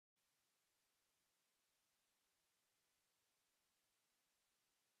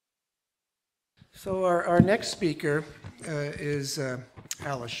So our next speaker is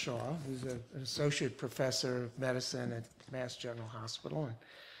Alice Shaw, who's an associate professor of medicine at Mass General Hospital.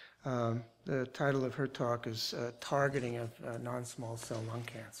 And the title of her talk is Targeting of Non-Small Cell Lung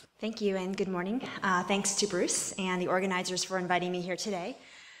Cancer. Thank you and good morning. Thanks to Bruce and the organizers for inviting me here today.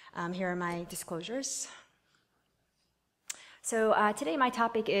 Here are my disclosures. So today my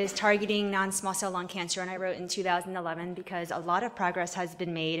topic is targeting non-small cell lung cancer, and I wrote in 2011 because a lot of progress has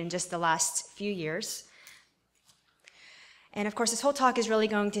been made in just the last few years. And of course, this whole talk is really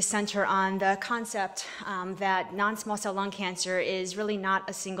going to center on the concept that non-small cell lung cancer is really not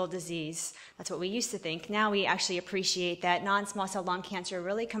a single disease. That's what we used to think. Now we actually appreciate that non-small cell lung cancer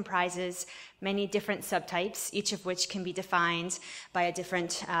really comprises many different subtypes, each of which can be defined by a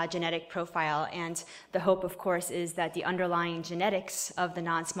different genetic profile. And the hope, of course, is that the underlying genetics of the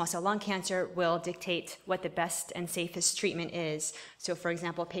non-small cell lung cancer will dictate what the best and safest treatment is. So, for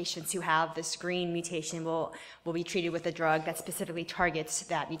example, patients who have this green mutation will be treated with a drug that specifically targets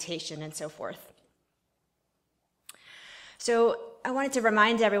that mutation and so forth. So I wanted to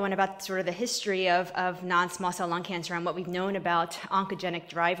remind everyone about sort of the history of non-small cell lung cancer and what we've known about oncogenic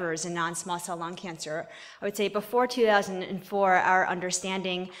drivers in non-small cell lung cancer. I would say before 2004, our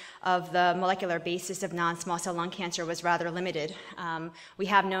understanding of the molecular basis of non-small cell lung cancer was rather limited. We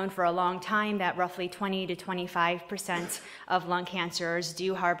have known for a long time that roughly 20 to 25% of lung cancers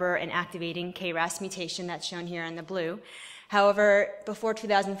do harbor an activating KRAS mutation that's shown here in the blue. However, before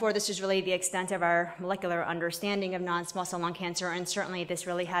 2004, this was really the extent of our molecular understanding of non-small cell lung cancer, and certainly this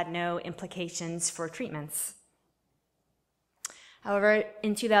really had no implications for treatments. However,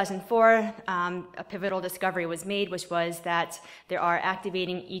 in 2004, a pivotal discovery was made, which was that there are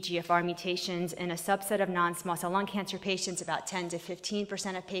activating EGFR mutations in a subset of non-small cell lung cancer patients, about 10 to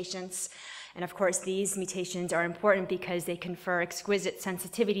 15% of patients. And of course, these mutations are important because they confer exquisite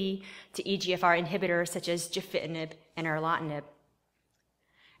sensitivity to EGFR inhibitors such as gefitinib and erlotinib.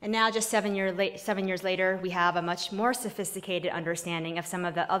 And now, just 7 years later, we have a much more sophisticated understanding of some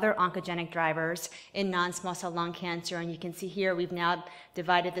of the other oncogenic drivers in non-small cell lung cancer. And you can see here, we've now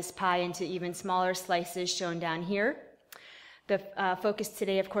divided this pie into even smaller slices shown down here. The focus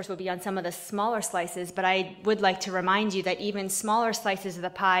today, of course, will be on some of the smaller slices, but I would like to remind you that even smaller slices of the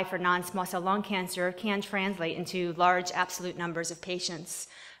pie for non-small cell lung cancer can translate into large absolute numbers of patients.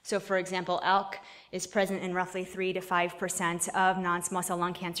 So, for example, ALK is present in roughly 3 to 5% of non-small cell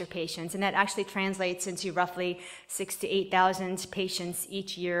lung cancer patients, and that actually translates into roughly 6,000 to 8,000 patients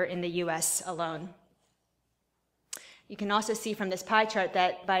each year in the US alone. You can also see from this pie chart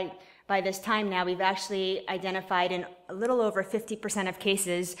that by this time now, we've actually identified in a little over 50% of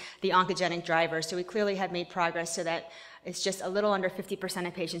cases the oncogenic driver. So we clearly have made progress so that it's just a little under 50%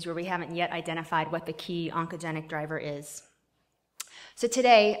 of patients where we haven't yet identified what the key oncogenic driver is. So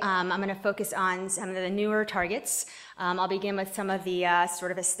today, I'm going to focus on some of the newer targets. I'll begin with some of the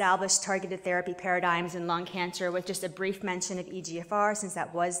sort of established targeted therapy paradigms in lung cancer with just a brief mention of EGFR, since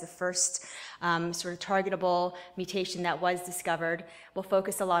that was the first sort of targetable mutation that was discovered. We'll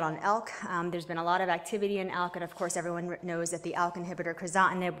focus a lot on ALK. There's been a lot of activity in ALK, and of course everyone knows that the ALK inhibitor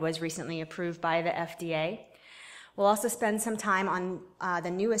crizotinib was recently approved by the FDA. We'll also spend some time on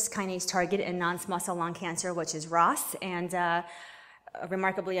the newest kinase target in non-small cell lung cancer, which is ROS, and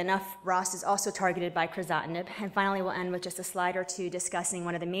remarkably enough, ROS is also targeted by crizotinib. And finally, we'll end with just a slide or two discussing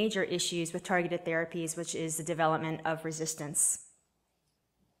one of the major issues with targeted therapies, which is the development of resistance.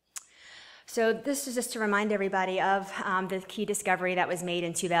 So this is just to remind everybody of the key discovery that was made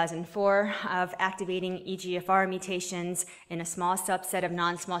in 2004 of activating EGFR mutations in a small subset of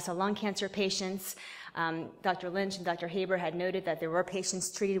non-small cell lung cancer patients. Dr. Lynch and Dr. Haber had noted that there were patients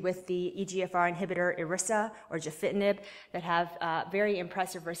treated with the EGFR inhibitor Iressa or gefitinib that have very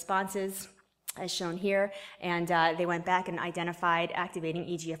impressive responses, as shown here, and they went back and identified activating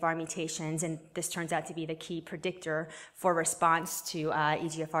EGFR mutations, and this turns out to be the key predictor for response to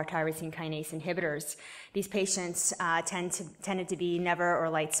EGFR tyrosine kinase inhibitors. These patients tended to be never or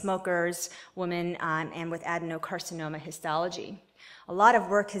light smokers, women, and with adenocarcinoma histology. A lot of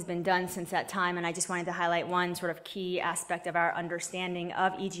work has been done since that time, and I just wanted to highlight one sort of key aspect of our understanding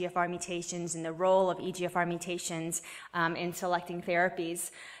of EGFR mutations and the role of EGFR mutations in selecting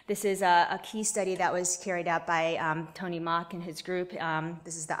therapies. This is a key study that was carried out by Tony Mock and his group.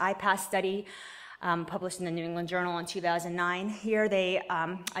 This is the IPASS study published in the New England Journal in 2009. Here they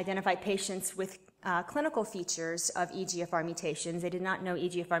identified patients with clinical features of EGFR mutations. They did not know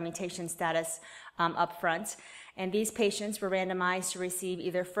EGFR mutation status up front. And these patients were randomized to receive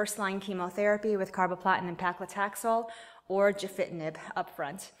either first-line chemotherapy with carboplatin and paclitaxel or gefitinib up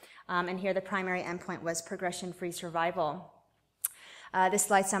front. And here the primary endpoint was progression-free survival. This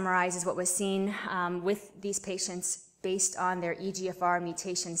slide summarizes what was seen with these patients based on their EGFR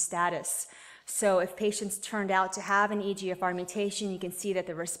mutation status. So if patients turned out to have an EGFR mutation, you can see that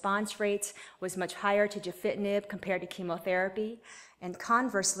the response rate was much higher to gefitinib compared to chemotherapy. And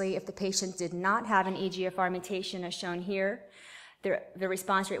conversely, if the patient did not have an EGFR mutation, as shown here, the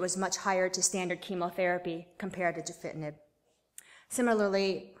response rate was much higher to standard chemotherapy compared to gefitinib.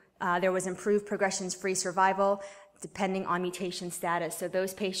 Similarly, there was improved progression-free survival depending on mutation status. So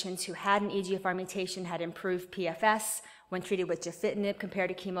those patients who had an EGFR mutation had improved PFS when treated with gefitinib compared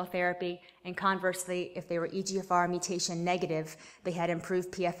to chemotherapy, and conversely, if they were EGFR mutation negative, they had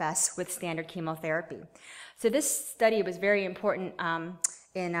improved PFS with standard chemotherapy. So this study was very important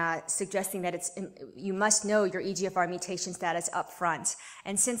in suggesting that you must know your EGFR mutation status up front.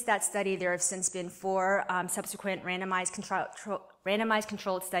 And since that study, there have since been 4 subsequent randomized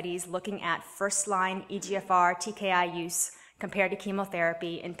controlled studies looking at first-line EGFR TKI use compared to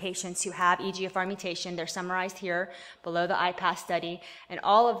chemotherapy in patients who have EGFR mutation. They're summarized here below the IPASS study. And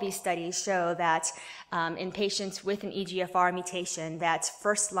all of these studies show that in patients with an EGFR mutation, that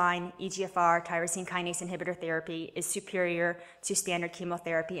first-line EGFR tyrosine kinase inhibitor therapy is superior to standard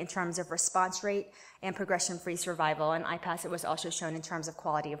chemotherapy in terms of response rate and progression-free survival. And IPASS, it was also shown in terms of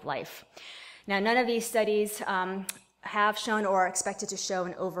quality of life. Now, none of these studies have shown or are expected to show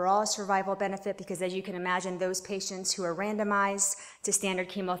an overall survival benefit, because as you can imagine, those patients who are randomized to standard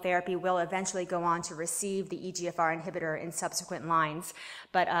chemotherapy will eventually go on to receive the EGFR inhibitor in subsequent lines.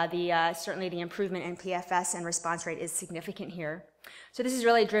 But certainly the improvement in PFS and response rate is significant here. So this has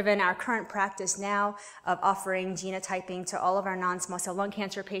really driven our current practice now of offering genotyping to all of our non-small cell lung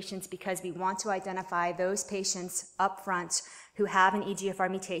cancer patients, because we want to identify those patients up front who have an EGFR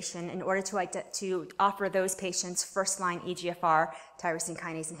mutation in order to offer those patients first-line EGFR tyrosine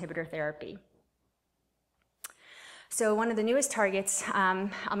kinase inhibitor therapy. So one of the newest targets,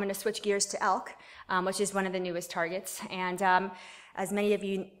 I'm going to switch gears to ALK, which is one of the newest targets. And as many of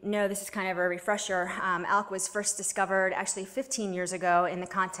you know, this is kind of a refresher. ALK was first discovered actually 15 years ago in the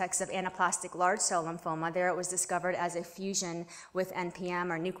context of anaplastic large cell lymphoma. There it was discovered as a fusion with NPM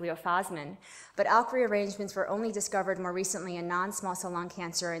or nucleophosmin. But ALK rearrangements were only discovered more recently in non-small cell lung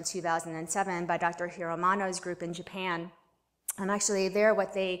cancer in 2007 by Dr. Hiromano's group in Japan. Actually, there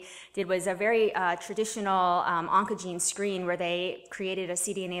what they did was a very traditional oncogene screen, where they created a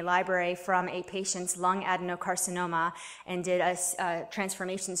cDNA library from a patient's lung adenocarcinoma and did a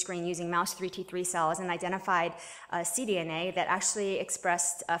transformation screen using mouse 3T3 cells and identified cDNA that actually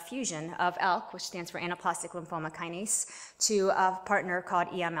expressed a fusion of ALK, which stands for anaplastic lymphoma kinase, to a partner called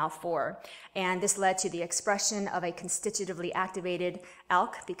EML4. And this led to the expression of a constitutively activated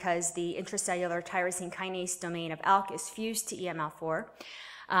ALK, because the intracellular tyrosine kinase domain of ALK is fused to EML4.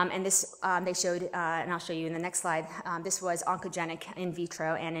 And this, they showed, and I'll show you in the next slide, this was oncogenic in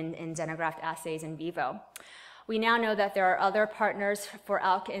vitro and in xenograft assays in vivo. We now know that there are other partners for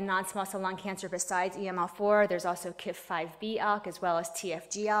ALK in non-small cell lung cancer besides EML4. There's also KIF5B ALK as well as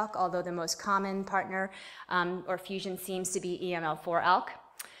TFG ALK, although the most common partner or fusion seems to be EML4 ALK.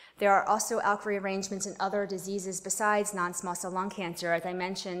 There are also ALK rearrangements in other diseases besides non-small cell lung cancer. As I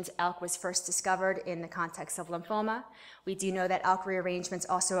mentioned, ALK was first discovered in the context of lymphoma. We do know that ALK rearrangements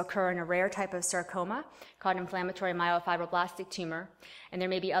also occur in a rare type of sarcoma called inflammatory myofibroblastic tumor. And there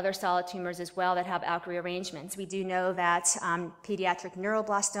may be other solid tumors as well that have ALK rearrangements. We do know that pediatric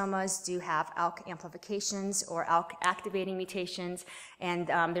neuroblastomas do have ALK amplifications or ALK activating mutations. And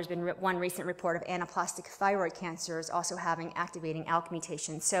there's been one recent report of anaplastic thyroid cancers also having activating ALK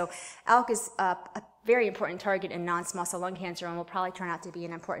mutations. So ALK is a very important target in non-small cell lung cancer and will probably turn out to be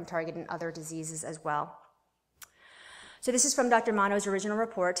an important target in other diseases as well. So this is from Dr. Mano's original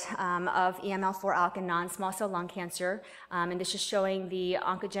report of EML4 ALK in non-small cell lung cancer. And this is showing the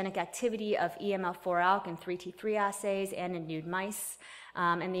oncogenic activity of EML4 ALK in 3T3 assays and in nude mice.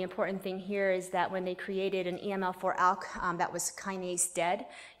 And the important thing here is that when they created an EML4 ALK that was kinase dead,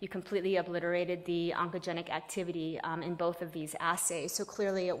 you completely obliterated the oncogenic activity in both of these assays. So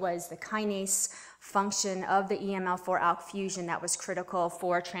clearly it was the kinase function of the EML4 ALK fusion that was critical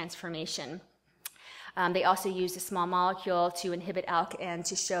for transformation. They also used a small molecule to inhibit ALK and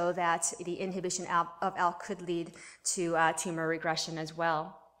to show that the inhibition of ALK could lead to tumor regression as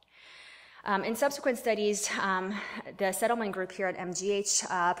well. In subsequent studies, the Settlement group here at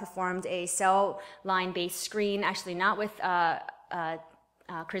MGH performed a cell line-based screen, actually not with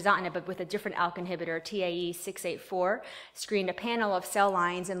crizotinib, but with a different ALK inhibitor, TAE684, screened a panel of cell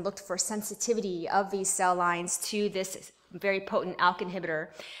lines and looked for sensitivity of these cell lines to this very potent ALK inhibitor.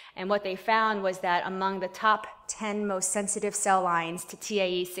 And what they found was that among the top 10 most sensitive cell lines to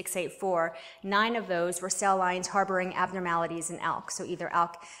TAE 684, 9 of those were cell lines harboring abnormalities in ALK, so either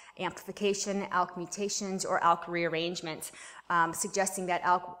ALK amplification, ALK mutations, or ALK rearrangement, suggesting that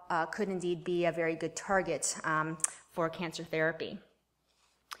ALK could indeed be a very good target for cancer therapy.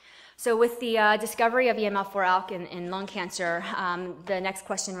 So with the discovery of EML4 ALK in lung cancer, the next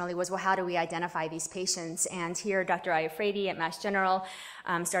question really was, well, how do we identify these patients? And here, Dr. Iafredi at Mass General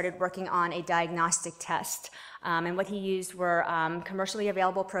started working on a diagnostic test. And what he used were commercially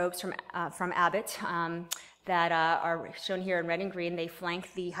available probes from Abbott that are shown here in red and green. They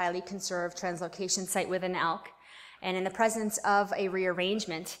flank the highly conserved translocation site within ALK. And in the presence of a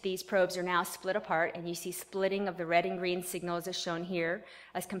rearrangement, these probes are now split apart, and you see splitting of the red and green signals as shown here,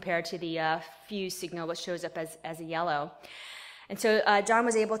 as compared to the fused signal, which shows up as a yellow. And so John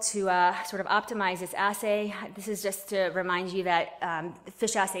was able to sort of optimize this assay. This is just to remind you that the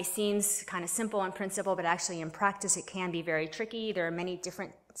FISH assay seems kind of simple in principle, but actually in practice it can be very tricky. There are many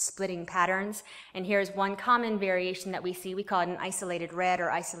different splitting patterns, and here's one common variation that we see. We call it an isolated red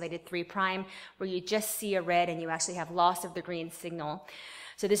or isolated 3', where you just see a red and you actually have loss of the green signal.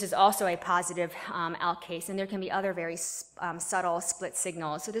 So this is also a positive ALK case, and there can be other very subtle split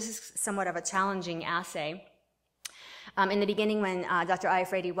signals. So this is somewhat of a challenging assay. In the beginning, when Dr.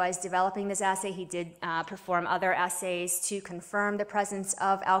 Iafredi was developing this assay, he did perform other assays to confirm the presence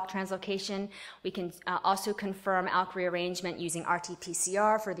of ALK translocation. We can also confirm ALK rearrangement using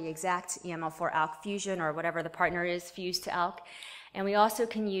RT-PCR for the exact EML4 ALK fusion or whatever the partner is fused to ALK. And we also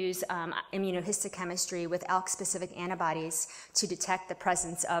can use immunohistochemistry with ALK-specific antibodies to detect the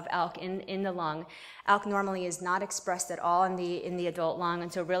presence of ALK in the lung. ALK normally is not expressed at all in the adult lung,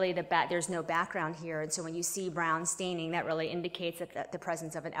 and so really there's no background here. And so when you see brown staining, that really indicates that the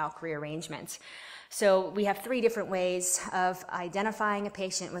presence of an ALK rearrangement. So we have 3 different ways of identifying a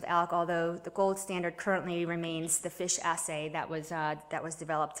patient with ALK, although the gold standard currently remains the FISH assay that was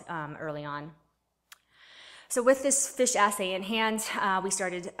developed early on. So with this FISH assay in hand,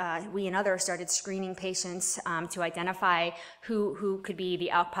 we and others started screening patients to identify who could be the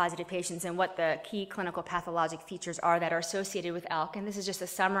ALK positive patients and what the key clinical pathologic features are that are associated with ALK. And this is just a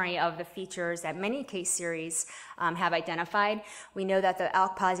summary of the features that many case series have identified. We know that the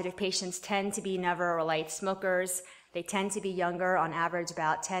ALK positive patients tend to be never or light smokers. They tend to be younger, on average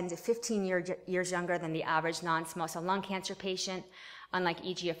about 10 to 15 years younger than the average non-small cell lung cancer patient. Unlike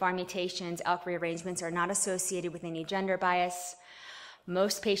EGFR mutations, ALK rearrangements are not associated with any gender bias.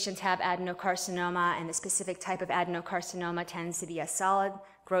 Most patients have adenocarcinoma, and the specific type of adenocarcinoma tends to be a solid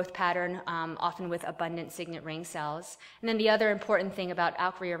growth pattern, often with abundant signet ring cells. And then the other important thing about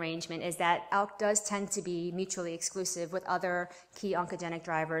ALK rearrangement is that ALK does tend to be mutually exclusive with other key oncogenic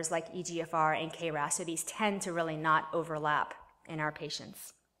drivers like EGFR and KRAS, so these tend to really not overlap in our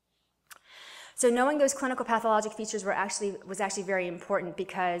patients. So knowing those clinical pathologic features was actually very important,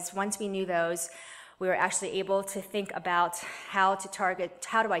 because once we knew those, we were actually able to think about how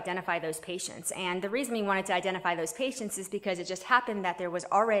to identify those patients. And the reason we wanted to identify those patients is because it just happened that there was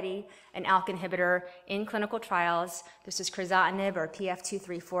already an ALK inhibitor in clinical trials. This is crizotinib, or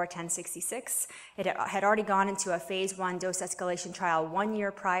PF-234-1066. It had already gone into a phase 1 dose escalation trial 1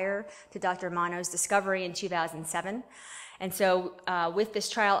 year prior to Dr. Mano's discovery in 2007. And so with this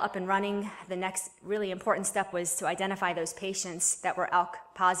trial up and running, the next really important step was to identify those patients that were ALK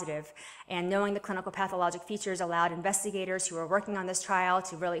positive. And knowing the clinical pathologic features allowed investigators who were working on this trial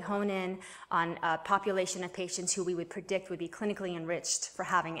to really hone in on a population of patients who we would predict would be clinically enriched for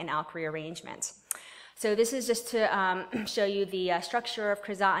having an ALK rearrangement. So this is just to show you the structure of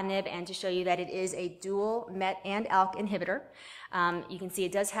crizotinib and to show you that it is a dual MET and ALK inhibitor. You can see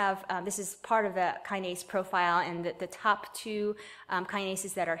it does have, this is part of the kinase profile, and the top 2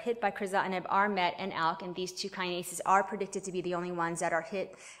 kinases that are hit by crizotinib are MET and ALK, and these 2 kinases are predicted to be the only ones that are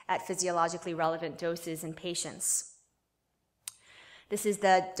hit at physiologically relevant doses in patients. This is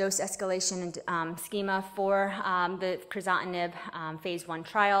the dose escalation schema for the crizotinib phase 1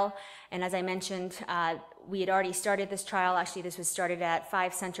 trial. And as I mentioned, we had already started this trial. Actually, this was started at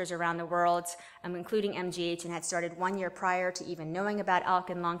 5 centers around the world, including MGH, and had started 1 year prior to even knowing about ALK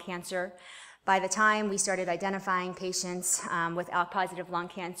and lung cancer. By the time we started identifying patients with ALK-positive lung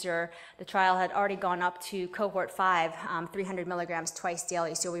cancer, the trial had already gone up to cohort 5, 300 milligrams twice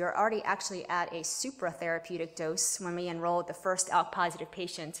daily. So we were already actually at a supratherapeutic dose when we enrolled the first ALK-positive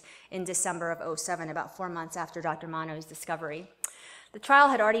patient in December of 2007, about 4 months after Dr. Mano's discovery. The trial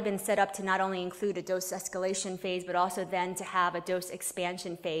had already been set up to not only include a dose escalation phase, but also then to have a dose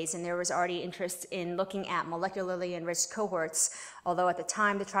expansion phase, and there was already interest in looking at molecularly enriched cohorts, although at the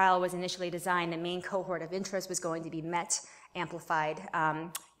time the trial was initially designed, the main cohort of interest was going to be MET amplified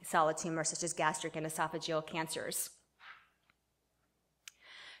solid tumors such as gastric and esophageal cancers.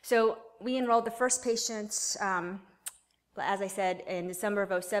 So we enrolled the first patients, as I said, in December of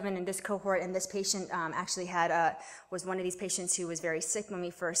 2007 in this cohort, and this patient actually was one of these patients who was very sick when we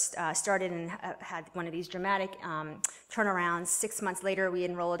first started and had one of these dramatic turnarounds. 6 months later, we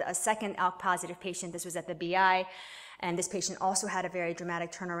enrolled a second ALK-positive patient. This was at the BI. And this patient also had a very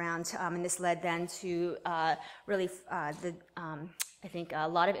dramatic turnaround, and this led then to I think a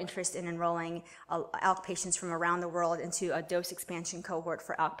lot of interest in enrolling ALK patients from around the world into a dose expansion cohort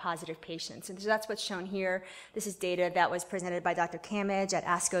for ALK-positive patients. And so that's what's shown here. This is data that was presented by Dr. Kamage at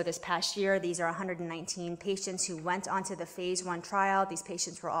ASCO this past year. These are 119 patients who went onto the phase 1 trial. These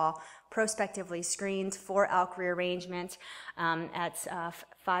patients were all prospectively screened for ALK rearrangement at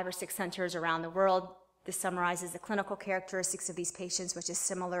 5 or 6 centers around the world. This summarizes the clinical characteristics of these patients, which is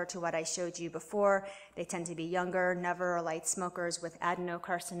similar to what I showed you before. They tend to be younger, never or light smokers with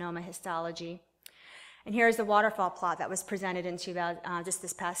adenocarcinoma histology. And here's the waterfall plot that was presented in just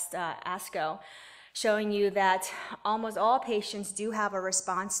this past ASCO, showing you that almost all patients do have a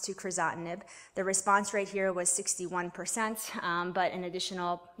response to crizotinib. The response rate here was 61%, but an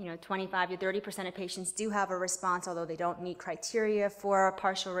additional 25 to 30% of patients do have a response, although they don't meet criteria for a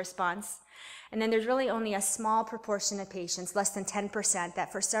partial response. And then there's really only a small proportion of patients, less than 10%,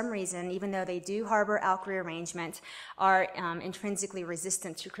 that for some reason, even though they do harbor ALK rearrangement, are intrinsically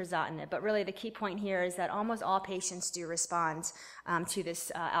resistant to crizotinib. But really the key point here is that almost all patients do respond to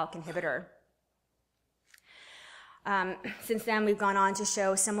this ALK inhibitor. Since then, we've gone on to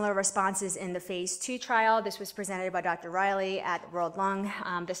show similar responses in the phase 2 trial. This was presented by Dr. Riley at World Lung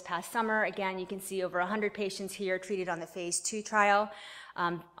this past summer. Again, you can see over 100 patients here treated on the phase 2 trial.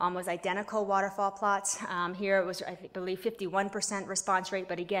 Almost identical waterfall plots. Here it was, I believe, 51% response rate,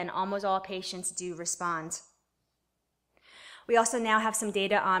 but again, almost all patients do respond. We also now have some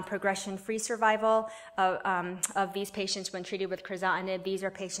data on progression-free survival of these patients when treated with crizotinib. These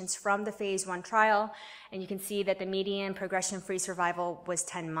are patients from the phase 1 trial, and you can see that the median progression-free survival was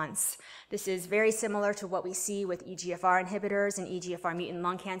 10 months. This is very similar to what we see with EGFR inhibitors and EGFR mutant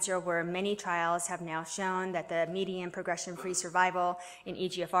lung cancer, where many trials have now shown that the median progression-free survival in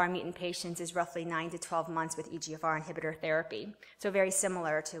EGFR mutant patients is roughly 9 to 12 months with EGFR inhibitor therapy. So very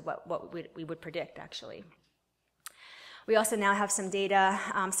similar to what we would predict, actually. We also now have some data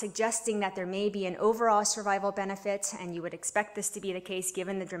suggesting that there may be an overall survival benefit, and you would expect this to be the case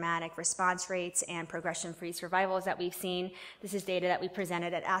given the dramatic response rates and progression-free survivals that we've seen. This is data that we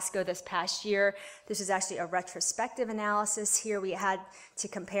presented at ASCO this past year. This is actually a retrospective analysis. Here we had to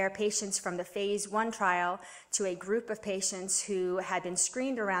compare patients from the phase 1 trial to a group of patients who had been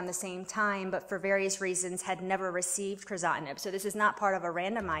screened around the same time, but for various reasons had never received crizotinib. So this is not part of a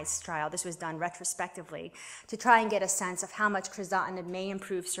randomized trial. This was done retrospectively to try and get a sense of how much crizotinib may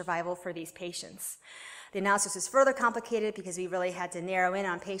improve survival for these patients. The analysis was further complicated because we really had to narrow in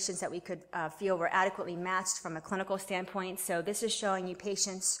on patients that we could feel were adequately matched from a clinical standpoint. So this is showing you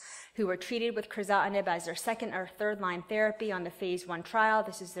patients who were treated with crizotinib as their second or third line therapy on the phase 1 trial.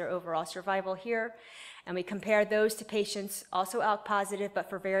 This is their overall survival here. And we compared those to patients also ALK positive, but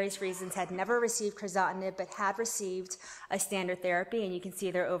for various reasons had never received crizotinib, but had received a standard therapy. And you can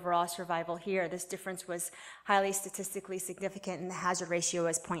see their overall survival here. This difference was highly statistically significant, and the hazard ratio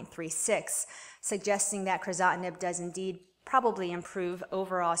is 0.36, suggesting that crizotinib does indeed probably improve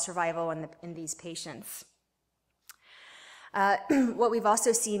overall survival in these patients. What we've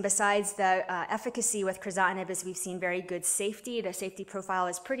also seen besides the efficacy with crizotinib is we've seen very good safety. The safety profile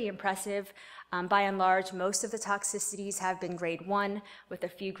is pretty impressive. By and large, most of the toxicities have been grade 1 with a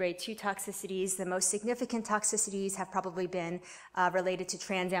few grade 2 toxicities. The most significant toxicities have probably been related to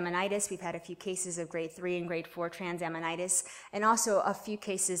transaminitis. We've had a few cases of grade 3 and grade 4 transaminitis, and also a few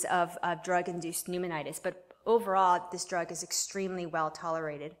cases of drug-induced pneumonitis. But overall, this drug is extremely well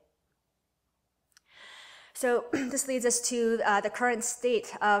tolerated. So this leads us to the current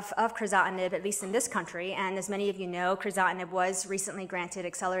state of crizotinib, at least in this country. And as many of you know, crizotinib was recently granted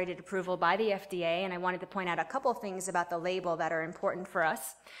accelerated approval by the FDA. And I wanted to point out a couple things about the label that are important for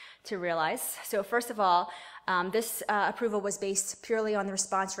us to realize. So first of all, this approval was based purely on the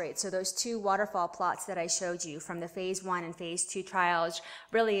response rate. So those two waterfall plots that I showed you from the phase 1 and phase 2 trials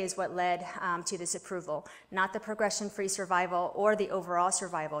really is what led to this approval, not the progression-free survival or the overall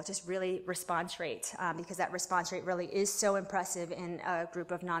survival, just really response rate, because that response rate really is so impressive in a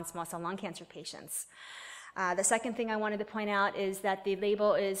group of non-small cell lung cancer patients. The second thing I wanted to point out is that the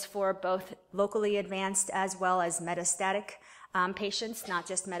label is for both locally advanced as well as metastatic patients, not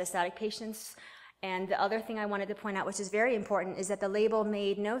just metastatic patients. And the other thing I wanted to point out, which is very important, is that the label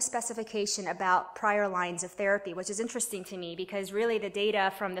made no specification about prior lines of therapy, which is interesting to me because really the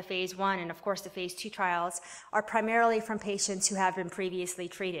data from the phase 1 and of course the phase 2 trials are primarily from patients who have been previously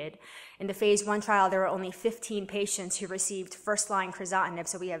treated. In the phase 1 trial, there were only 15 patients who received first-line crizotinib,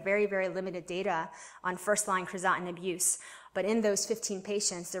 so we have very, very limited data on first-line crizotinib use. But in those 15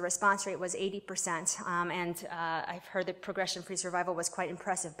 patients, the response rate was 80%, and I've heard the progression-free survival was quite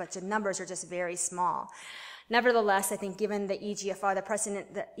impressive, but the numbers are just very small. Nevertheless, I think given the EGFR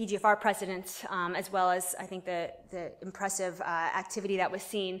precedent, as well as I think the impressive activity that was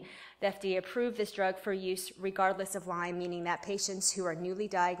seen, the FDA approved this drug for use regardless of line, meaning that patients who are newly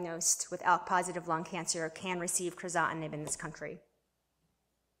diagnosed with ALK-positive lung cancer can receive crizotinib in this country.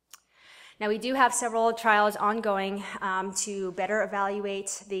 Now, we do have several trials ongoing to better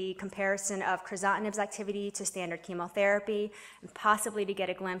evaluate the comparison of crizotinib's activity to standard chemotherapy, and possibly to get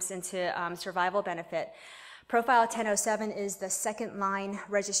a glimpse into survival benefit. Profile 1007 is the second-line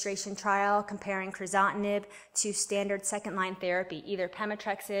registration trial comparing crizotinib to standard second-line therapy, either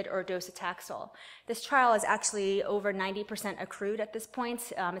pemetrexed or docetaxel. This trial is actually over 90% accrued at this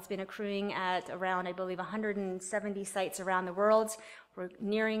point. It's been accruing at around, I believe, 170 sites around the world. We're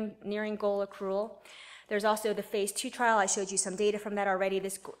nearing goal accrual. There's also the phase 2 trial. I showed you some data from that already.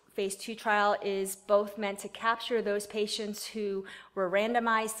 This phase 2 trial is both meant to capture those patients who were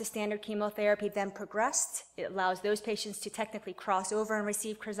randomized to standard chemotherapy, then progressed. It allows those patients to technically cross over and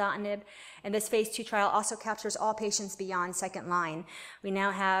receive crizotinib. And this phase 2 trial also captures all patients beyond second line. We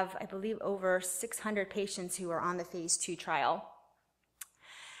now have, I believe, over 600 patients who are on the phase 2 trial.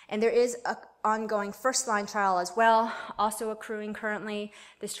 And there is an ongoing first-line trial as well, also accruing currently.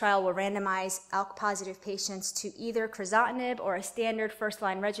 This trial will randomize ALK-positive patients to either crizotinib or a standard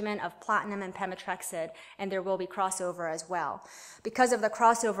first-line regimen of platinum and pemetrexed, and there will be crossover as well. Because of the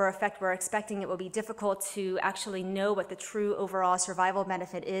crossover effect, we're expecting it will be difficult to actually know what the true overall survival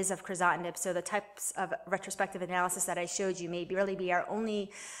benefit is of crizotinib, so the types of retrospective analysis that I showed you may really be our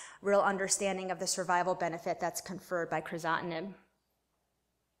only real understanding of the survival benefit that's conferred by crizotinib.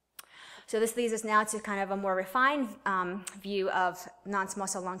 So this leads us now to kind of a more refined view of non-small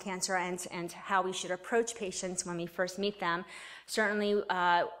cell lung cancer and how we should approach patients when we first meet them. Certainly,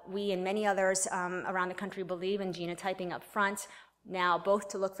 we and many others around the country believe in genotyping up front, now both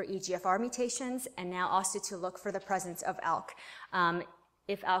to look for EGFR mutations and now also to look for the presence of ALK.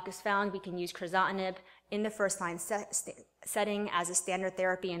 If ALK is found, we can use crizotinib in the first-line setting as a standard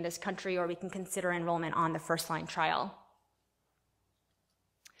therapy in this country, or we can consider enrollment on the first-line trial.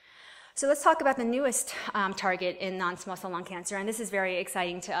 So let's talk about the newest target in non-small cell lung cancer, and this is very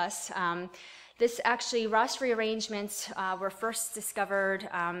exciting to us. This actually, ROS rearrangements were first discovered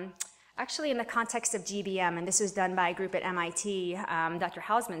actually in the context of GBM, and this was done by a group at MIT, Dr.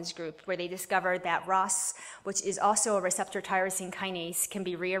 Hausman's group, where they discovered that ROS, which is also a receptor tyrosine kinase, can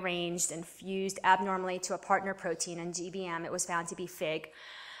be rearranged and fused abnormally to a partner protein. In GBM, it was found to be FIG.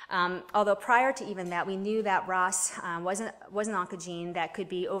 Although prior to even that, we knew that ROS was an oncogene that could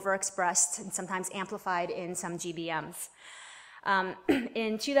be overexpressed and sometimes amplified in some GBMs.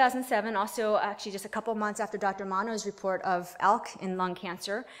 In 2007, also actually just a couple months after Dr. Mano's report of ALK in lung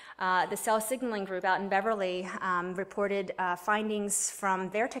cancer, the cell signaling group out in Beverly reported findings from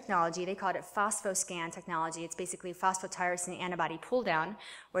their technology. They called it phosphoscan technology. It's basically phosphotyrosine antibody pull down,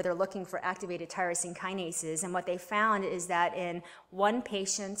 where they're looking for activated tyrosine kinases. And what they found is that in one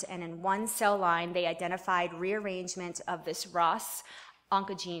patient and in one cell line, they identified rearrangement of this ROS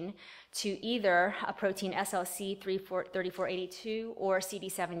oncogene to either a protein SLC 3482 or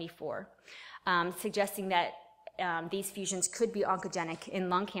CD74, suggesting that these fusions could be oncogenic in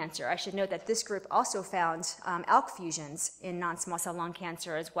lung cancer. I should note that this group also found ALK fusions in non-small cell lung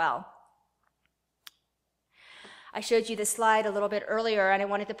cancer as well. I showed you this slide a little bit earlier, and I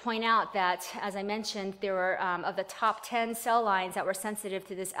wanted to point out that, as I mentioned, there were, of the top 10 cell lines that were sensitive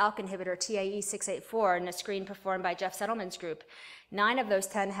to this ALK inhibitor, TAE684, in a screen performed by Jeff Settleman's group. 9 of those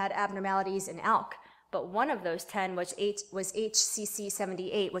 10 had abnormalities in ALK, but one of those 10 was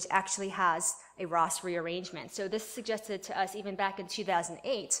HCC78, which actually has a ROS rearrangement. So this suggested to us, even back in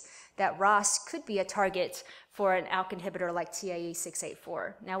 2008, that ROS could be a target for an ALK inhibitor like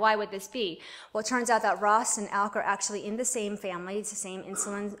TAE684. Now, why would this be? Well, it turns out that ROS and ALK are actually in the same family. It's the same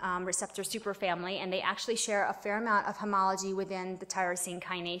insulin receptor superfamily, and they actually share a fair amount of homology within the tyrosine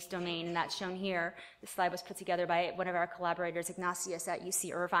kinase domain, and that's shown here. This slide was put together by one of our collaborators, Ignatius at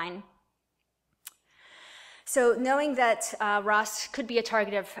UC Irvine. So knowing that ROS could be a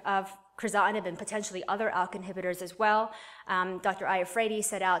target of crizotinib and potentially other ALK inhibitors as well. Dr. Iafredi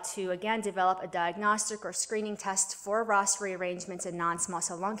set out to, again, develop a diagnostic or screening test for ROS rearrangements in non-small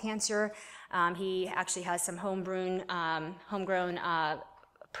cell lung cancer. He actually has some homegrown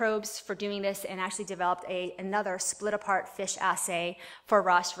probes for doing this, and actually developed another split-apart FISH assay for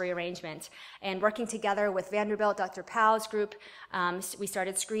ROS rearrangement. And working together with Vanderbilt, Dr. Powell's group, we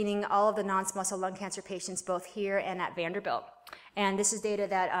started screening all of the non-small cell lung cancer patients both here and at Vanderbilt. And this is data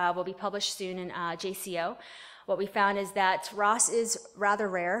that will be published soon in JCO. What we found is that ROS is rather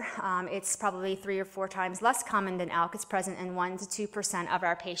rare. It's probably 3 or 4 times less common than ALK. It's present in 1 to 2% of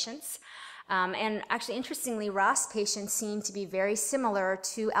our patients. And actually, interestingly, ROS patients seem to be very similar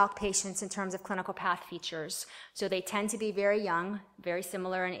to ALK patients in terms of clinical path features. So they tend to be very young, very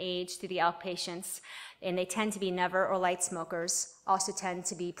similar in age to the ALK patients, and they tend to be never or light smokers, also tend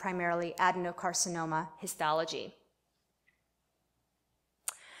to be primarily adenocarcinoma histology.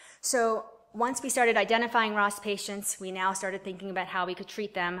 So once we started identifying ROS patients, we now started thinking about how we could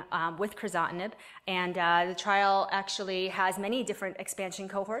treat them with crizotinib. And the trial actually has many different expansion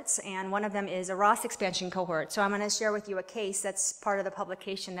cohorts, and one of them is a ROS expansion cohort. So I'm going to share with you a case that's part of the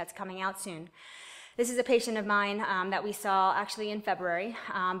publication that's coming out soon. This is a patient of mine that we saw actually in February,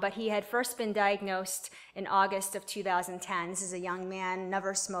 but he had first been diagnosed in August of 2010. This is a young man,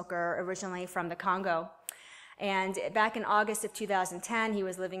 never smoker, originally from the Congo. And back in August of 2010, he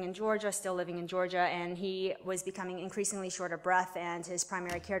was living in Georgia, still living in Georgia, and he was becoming increasingly short of breath, and his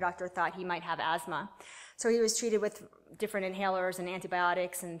primary care doctor thought he might have asthma. So he was treated with different inhalers and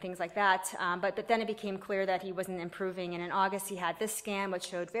antibiotics and things like that, but then it became clear that he wasn't improving, and in August he had this scan, which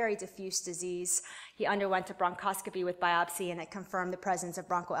showed very diffuse disease. He underwent a bronchoscopy with biopsy, and it confirmed the presence of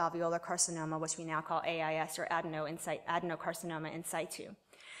bronchoalveolar carcinoma, which we now call AIS, or adenocarcinoma in situ.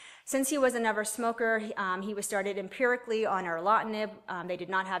 Since he was a never smoker, he was started empirically on erlotinib. They did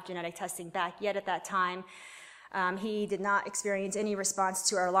not have genetic testing back yet at that time. He did not experience any response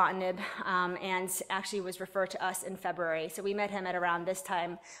to erlotinib, and actually was referred to us in February. So we met him at around this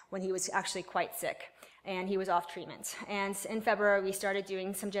time when he was actually quite sick, and he was off treatment. And in February, we started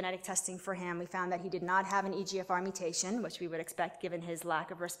doing some genetic testing for him. We found that he did not have an EGFR mutation, which we would expect given his lack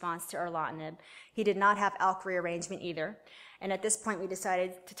of response to erlotinib. He did not have ALK rearrangement either. And at this point, we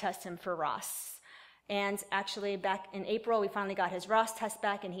decided to test him for ROS. And actually, back in April, we finally got his ROS test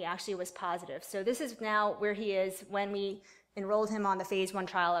back, and he actually was positive. So this is now where he is when we enrolled him on the phase 1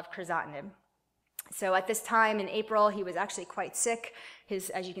 trial of crizotinib. So at this time in April, he was actually quite sick.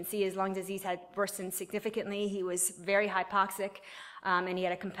 As you can see, his lung disease had worsened significantly. He was very hypoxic, and he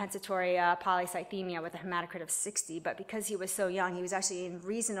had a compensatory polycythemia with a hematocrit of 60. But because he was so young, he was actually in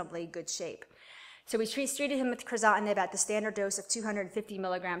reasonably good shape. So we treated him with crizotinib at the standard dose of 250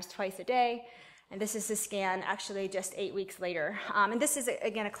 milligrams twice a day. And this is his scan actually just 8 weeks later. And this is,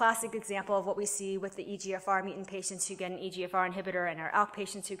 again, a classic example of what we see with the EGFR mutant patients who get an EGFR inhibitor and our ALK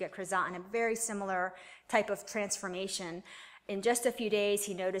patients who get crizotinib. Very similar type of transformation. In just a few days,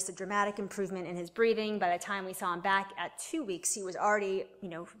 he noticed a dramatic improvement in his breathing. By the time we saw him back at 2 weeks, he was already,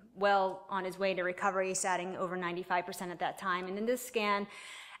 well on his way to recovery, sitting over 95% at that time. And in this scan,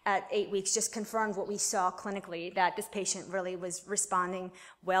 at 8 weeks, just confirmed what we saw clinically, that this patient really was responding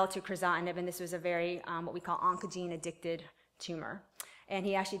well to crizotinib, and this was a very, what we call oncogene-addicted tumor. And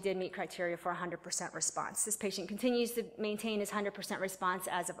he actually did meet criteria for 100% response. This patient continues to maintain his 100% response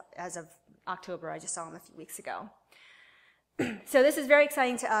as of October. I just saw him a few weeks ago. So this is very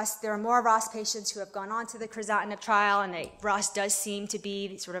exciting to us. There are more ROS patients who have gone on to the crizotinib trial, and ROS does seem to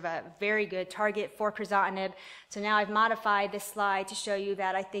be sort of a very good target for crizotinib. So now I've modified this slide to show you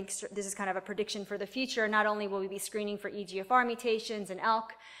that I think this is kind of a prediction for the future. Not only will we be screening for EGFR mutations and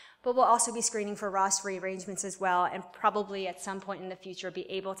ALK, but we'll also be screening for ROS rearrangements as well, and probably at some point in the future be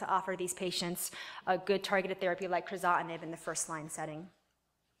able to offer these patients a good targeted therapy like crizotinib in the first-line setting.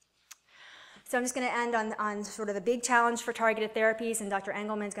 So I'm just going to end on sort of the big challenge for targeted therapies, and Dr.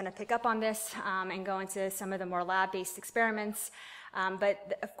 Engelman's going to pick up on this and go into some of the more lab-based experiments.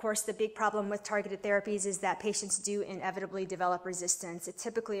 But of course, the big problem with targeted therapies is that patients do inevitably develop resistance. It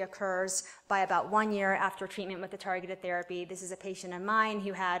typically occurs by about 1 year after treatment with the targeted therapy. This is a patient of mine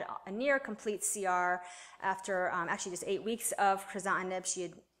who had a near complete CR after actually just 8 weeks of crizotinib. She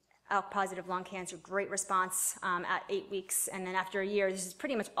had ALK-positive lung cancer, great response at 8 weeks, and then after a year, this is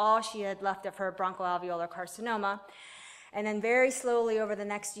pretty much all she had left of her bronchoalveolar carcinoma. And then very slowly over the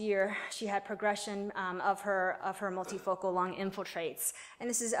next year, she had progression of her multifocal lung infiltrates. And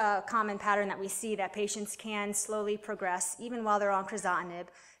this is a common pattern that we see, that patients can slowly progress even while they're on crizotinib,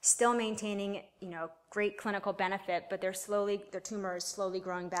 still maintaining great clinical benefit, but their tumor is slowly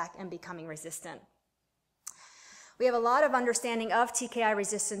growing back and becoming resistant. We have a lot of understanding of TKI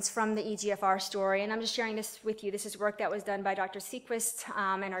resistance from the EGFR story, and I'm just sharing this with you. This is work that was done by Dr. Sequist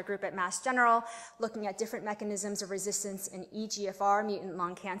and our group at Mass General, looking at different mechanisms of resistance in EGFR mutant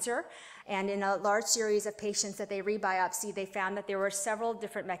lung cancer. And in a large series of patients that they rebiopsied, they found that there were several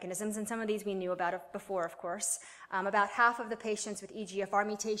different mechanisms, and some of these we knew about before, of course. About half of the patients with EGFR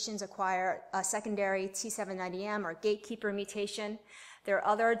mutations acquire a secondary T790M or gatekeeper mutation. There are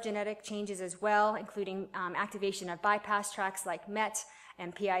other genetic changes as well, including activation of bypass tracks like MET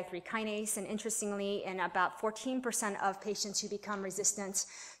and PI3 kinase. And interestingly, in about 14% of patients who become resistant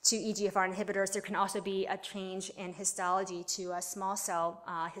to EGFR inhibitors, there can also be a change in histology to a small cell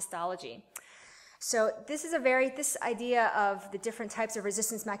histology. So this idea of the different types of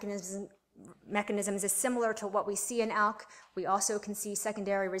resistance mechanisms is similar to what we see in ALK. We also can see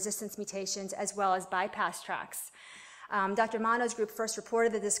secondary resistance mutations as well as bypass tracks. Dr. Mano's group first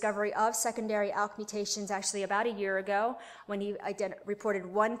reported the discovery of secondary ALK mutations actually about a year ago when he reported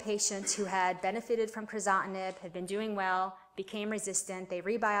one patient who had benefited from crizotinib, had been doing well, became resistant. They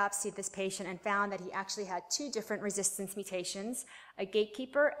rebiopsied this patient and found that he actually had two different resistance mutations, a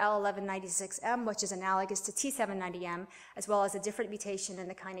gatekeeper, L1196M, which is analogous to T790M, as well as a different mutation in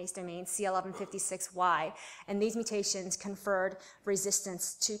the kinase domain, C1156Y. And these mutations conferred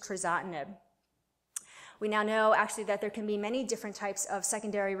resistance to crizotinib. We now know actually that there can be many different types of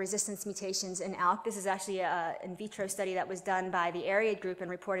secondary resistance mutations in ALK. This is actually an in vitro study that was done by the Ariad group and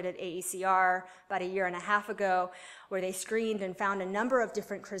reported at AECR about a year and a half ago, where they screened and found a number of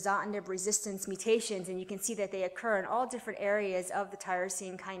different crizotinib resistance mutations, and you can see that they occur in all different areas of the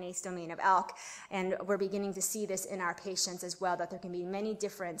tyrosine kinase domain of ALK, and we're beginning to see this in our patients as well, that there can be many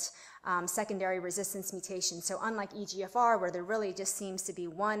different secondary resistance mutations. So unlike EGFR, where there really just seems to be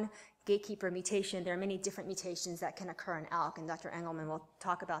one gatekeeper mutation, there are many different mutations that can occur in ALK, and Dr. Engelman will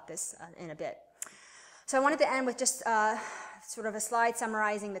talk about this in a bit. So I wanted to end with just sort of a slide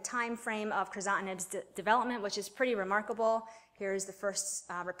summarizing the time frame of crizotinib's development, which is pretty remarkable. Here's the first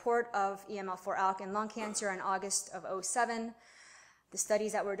report of EML4 ALK in lung cancer in August of 2007. The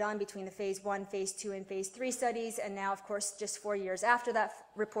studies that were done between the phase 1, phase 2, and phase 3 studies, and now, of course, just 4 years after that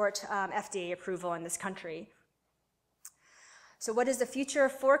report, FDA approval in this country. So what is the future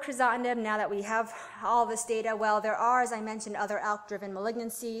for crizotinib now that we have all this data? Well, there are, as I mentioned, other ALK-driven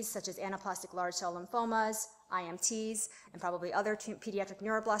malignancies, such as anaplastic large cell lymphomas, IMTs, and probably other pediatric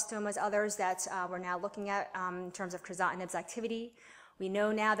neuroblastomas, others that we're now looking at in terms of crizotinib's activity. We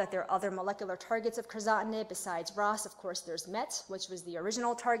know now that there are other molecular targets of crizotinib besides ROS. Of course, there's MET, which was the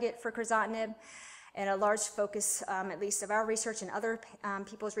original target for crizotinib. And a large focus, at least of our research and other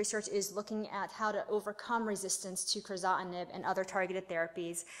people's research, is looking at how to overcome resistance to crizotinib and other targeted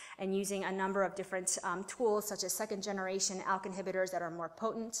therapies, and using a number of different tools, such as second-generation ALK inhibitors that are more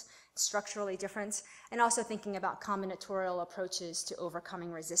potent, structurally different, and also thinking about combinatorial approaches to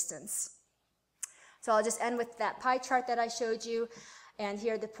overcoming resistance. So I'll just end with that pie chart that I showed you. And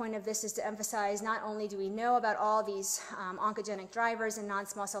here the point of this is to emphasize not only do we know about all these oncogenic drivers in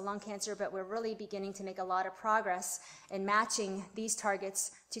non-small cell lung cancer, but we're really beginning to make a lot of progress in matching these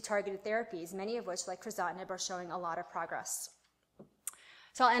targets to targeted therapies, many of which, like crizotinib, are showing a lot of progress.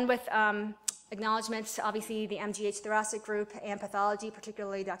 So I'll end with acknowledgments, obviously the MGH thoracic group and pathology,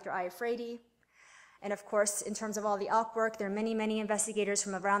 particularly Dr. Iafredi. And of course, in terms of all the ALK work, there are many, many investigators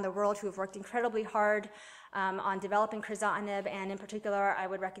from around the world who have worked incredibly hard on developing crizotinib, and in particular, I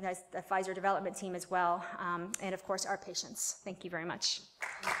would recognize the Pfizer development team as well, and of course, our patients. Thank you very much.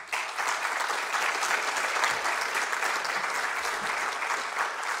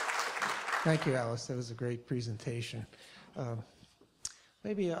 Thank you, Alice. That was a great presentation.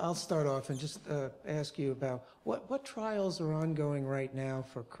 Maybe I'll start off and just ask you about what trials are ongoing right now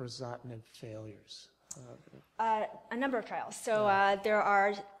for crizotinib failures? A number of trials. So there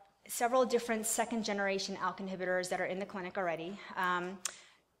are several different second-generation ALK inhibitors that are in the clinic already.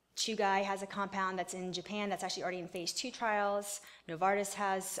 Chugai has a compound that's in Japan that's actually already in phase 2 trials. Novartis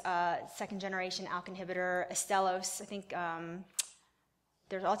has a second-generation ALK inhibitor. Astellas, I think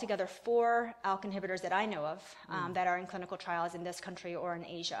there's altogether 4 ALK inhibitors that I know of that are in clinical trials in this country or in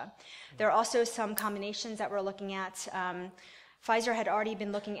Asia. There are also some combinations that we're looking at. Pfizer had already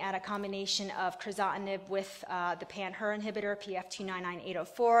been looking at a combination of crizotinib with the pan-HER inhibitor,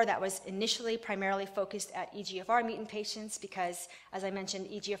 PF-299804, that was initially primarily focused at EGFR mutant patients because, as I mentioned,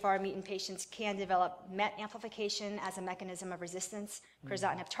 EGFR mutant patients can develop MET amplification as a mechanism of resistance.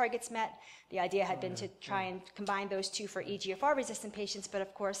 Crizotinib targets MET. The idea had been to try and combine those two for EGFR-resistant patients, but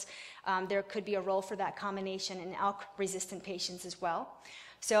of course, there could be a role for that combination in ALK-resistant patients as well.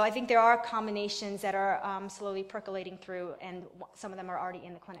 So I think there are combinations that are slowly percolating through, and some of them are already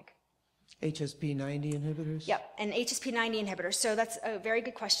in the clinic. HSP90 inhibitors? Yep, and HSP90 inhibitors. So that's a very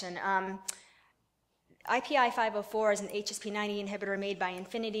good question. IPI 504 is an HSP90 inhibitor made by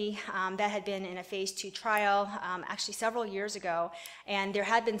Infinity that had been in a phase 2 trial actually several years ago, and there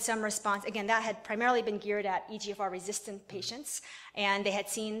had been some response. Again, that had primarily been geared at EGFR resistant patients, and they had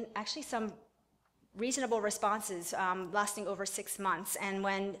seen actually some reasonable responses lasting over 6 months. And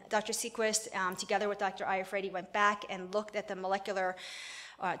when Dr. Sequist, together with Dr. Iafredi, went back and looked at the molecular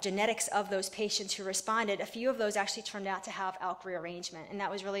genetics of those patients who responded, a few of those actually turned out to have ALK rearrangement, and that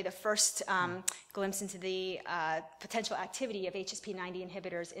was really the first glimpse into the potential activity of HSP90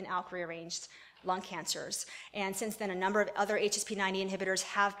 inhibitors in ALK rearranged lung cancers. And since then, a number of other HSP90 inhibitors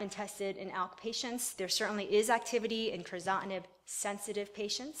have been tested in ALK patients. There certainly is activity in crizotinib sensitive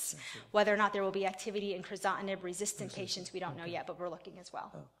patients. Whether or not there will be activity in crizotinib resistant patients, we don't know yet, but we're looking as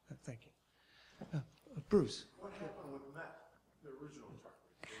well. Oh, thank you. Bruce. What happened with MET, the original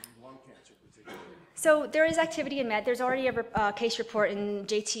target, in lung cancer particularly? So there is activity in MET. There's already a case report in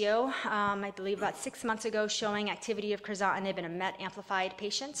JTO, I believe about 6 months ago, showing activity of crizotinib in a MET amplified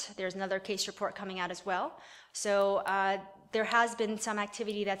patient. There's another case report coming out as well. So there has been some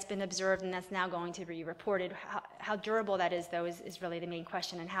activity that's been observed, and that's now going to be reported. How durable that is, though, is really the main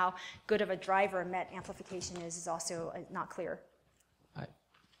question, and how good of a driver MET amplification is also not clear. I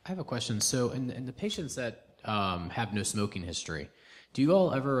have a question. So in the patients that have no smoking history, do you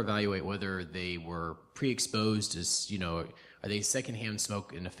all ever evaluate whether they were pre-exposed as, are they secondhand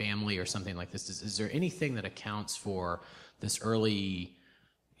smoke in a family or something like this? Is there anything that accounts for this early,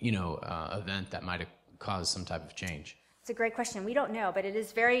 event that might have caused some type of change? It's a great question. We don't know, but it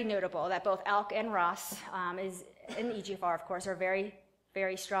is very notable that both ALK and ROS and EGFR, of course, are very,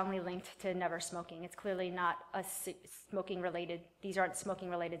 very strongly linked to never smoking. It's clearly not a smoking-related, these aren't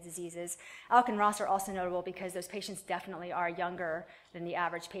smoking-related diseases. ALK and ROS are also notable because those patients definitely are younger than the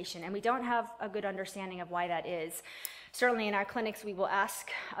average patient, and we don't have a good understanding of why that is. Certainly in our clinics, we will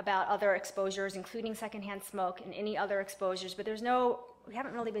ask about other exposures, including secondhand smoke and any other exposures, but we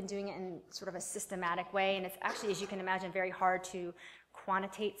haven't really been doing it in sort of a systematic way, and it's actually, as you can imagine, very hard to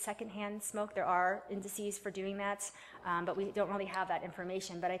quantitate secondhand smoke. There are indices for doing that, but we don't really have that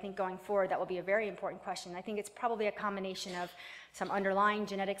information. But I think going forward, that will be a very important question. I think it's probably a combination of some underlying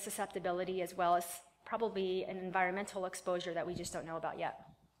genetic susceptibility as well as probably an environmental exposure that we just don't know about yet.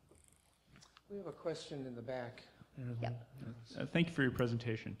 We have a question in the back. Yep. Thank you for your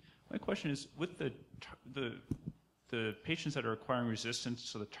presentation. My question is, with the patients that are acquiring resistance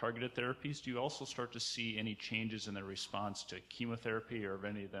to the targeted therapies, do you also start to see any changes in their response to chemotherapy, or have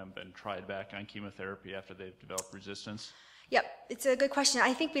any of them been tried back on chemotherapy after they've developed resistance? Yep, it's a good question.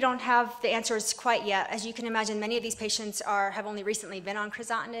 I think we don't have the answers quite yet. As you can imagine, many of these patients have only recently been on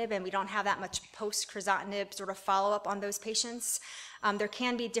crizotinib, and we don't have that much post-crizotinib sort of follow-up on those patients. There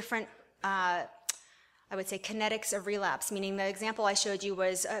can be different I would say kinetics of relapse, meaning the example I showed you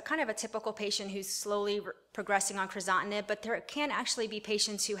was kind of a typical patient who's slowly progressing on crizotinib, but there can actually be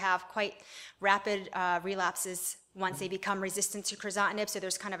patients who have quite rapid relapses once they become resistant to crizotinib, so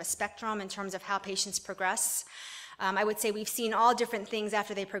there's kind of a spectrum in terms of how patients progress. I would say we've seen all different things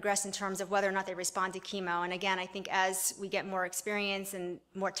after they progress in terms of whether or not they respond to chemo, and again, I think as we get more experience and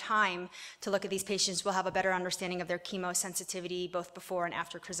more time to look at these patients, we'll have a better understanding of their chemo sensitivity both before and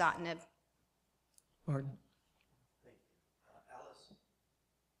after crizotinib. Martin. Thank you. Alice,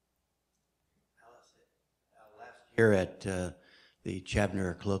 last year at the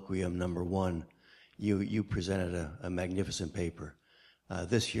Chabner Colloquium #1, you presented a magnificent paper.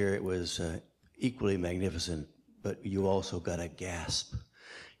 This year it was equally magnificent, but you also got a gasp.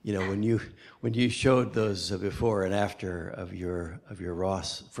 When you showed those before and after of your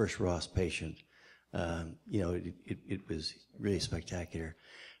first ROS patient, it was really spectacular.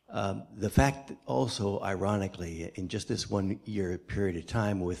 The fact that also, ironically, in just this 1 year period of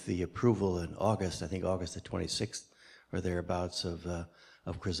time with the approval in August, I think August the 26th or thereabouts of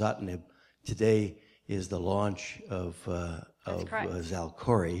crizotinib, today is the launch of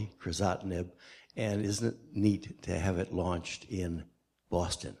Xalkori, crizotinib, and isn't it neat to have it launched in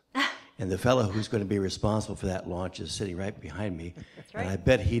Boston? And the fellow who's going to be responsible for that launch is sitting right behind me. That's right. And I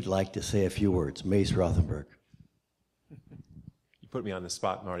bet he'd like to say a few words. Mace Rothenberg. Put me on the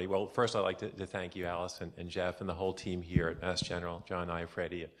spot, Marty. Well, first I'd like to thank you, Alice and Jeff, and the whole team here at Mass General, John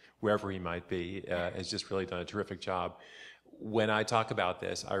Iafredi, wherever he might be, has just really done a terrific job. When I talk about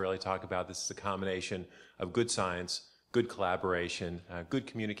this, I really talk about this as a combination of good science, good collaboration, good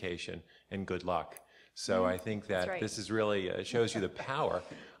communication, and good luck. So I think that this is really shows you the power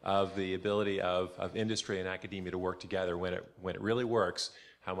of the ability of industry and academia to work together when it really works,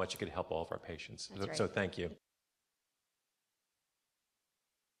 how much it could help all of our patients. So thank you.